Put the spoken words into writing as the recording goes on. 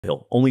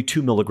pill. Only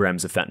 2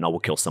 milligrams of fentanyl will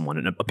kill someone.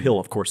 And a pill,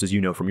 of course, as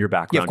you know from your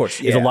background, of course.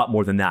 is a lot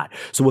more than that.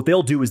 So what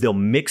they'll do is they'll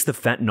mix the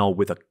fentanyl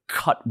with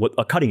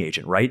a cutting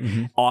agent, right?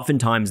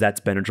 Oftentimes that's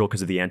Benadryl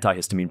because of the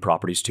antihistamine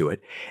properties to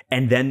it.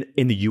 And then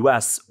in the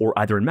US or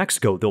either in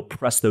Mexico, they'll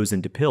press those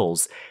into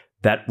pills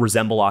that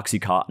resemble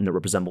Oxycontin, that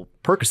resemble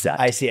Percocet.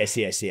 I see.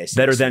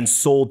 That are then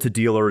sold to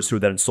dealers who are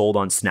then sold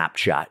on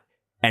Snapchat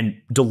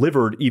and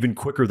delivered even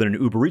quicker than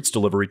an Uber Eats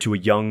delivery to a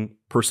young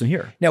person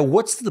here. Now,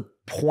 what's the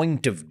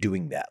point of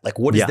doing that? Like,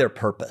 what is their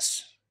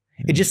purpose?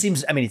 It just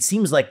seems, I mean, it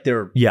seems like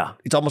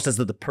it's almost as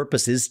though the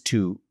purpose is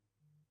to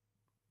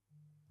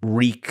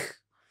wreak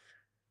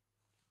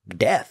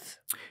death.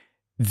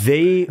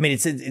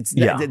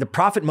 The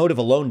profit motive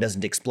alone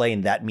doesn't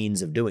explain that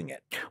means of doing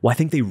it. Well, I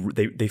think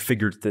they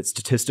figured that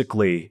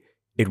statistically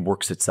it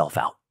works itself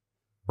out,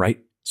 right?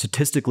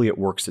 Statistically, it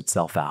works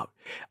itself out.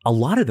 A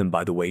lot of them,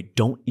 by the way,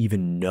 don't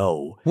even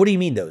know. What do you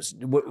mean those?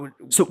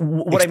 So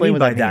what I mean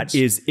by that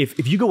is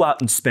if you go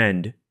out and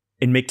spend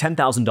and make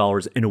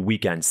 $10,000 in a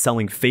weekend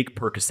selling fake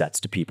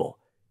Percocets to people,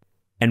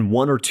 and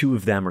 1 or 2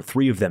 of them or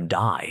 3 of them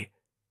die,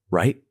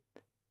 right?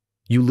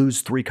 You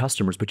lose 3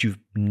 customers, but you've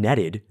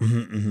netted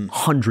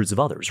hundreds of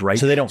others, right?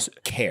 So they don't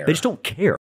care. They just don't care.